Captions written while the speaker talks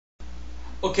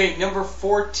Okay, number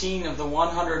 14 of the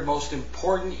 100 most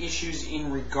important issues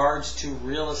in regards to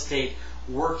real estate: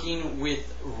 working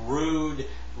with rude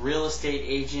real estate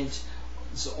agents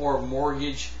or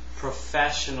mortgage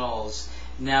professionals.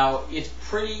 Now, it's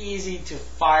pretty easy to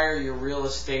fire your real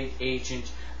estate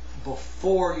agent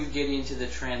before you get into the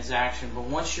transaction, but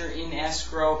once you're in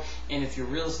escrow, and if your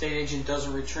real estate agent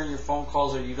doesn't return your phone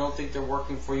calls or you don't think they're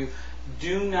working for you,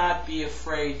 do not be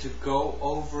afraid to go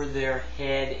over their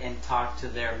head and talk to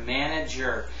their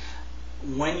manager.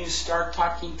 When you start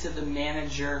talking to the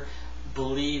manager,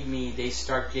 believe me, they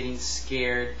start getting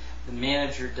scared. The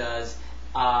manager does,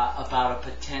 about a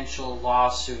potential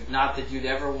lawsuit. Not that you'd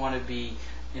ever want to be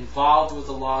involved with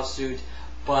a lawsuit,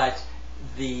 but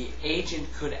the agent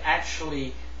could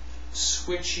actually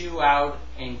switch you out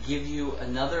and give you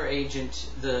another agent.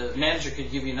 The manager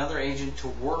could give you another agent to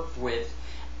work with,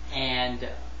 and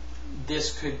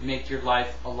this could make your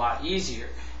life a lot easier.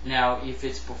 Now, if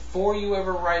it's before you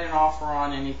ever write an offer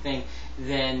on anything,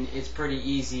 then it's pretty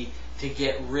easy to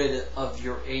get rid of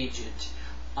your agent.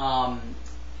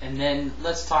 And then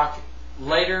let's talk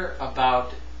later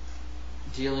about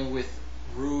dealing with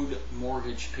rude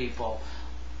mortgage people.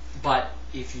 But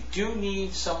if you do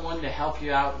need someone to help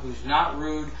you out who's not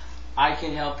rude, I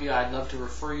can help you. I'd love to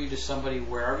refer you to somebody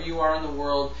wherever you are in the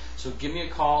world. So give me a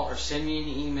call or send me an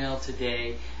email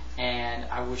today, and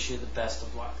I wish you the best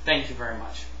of luck. Thank you very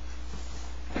much.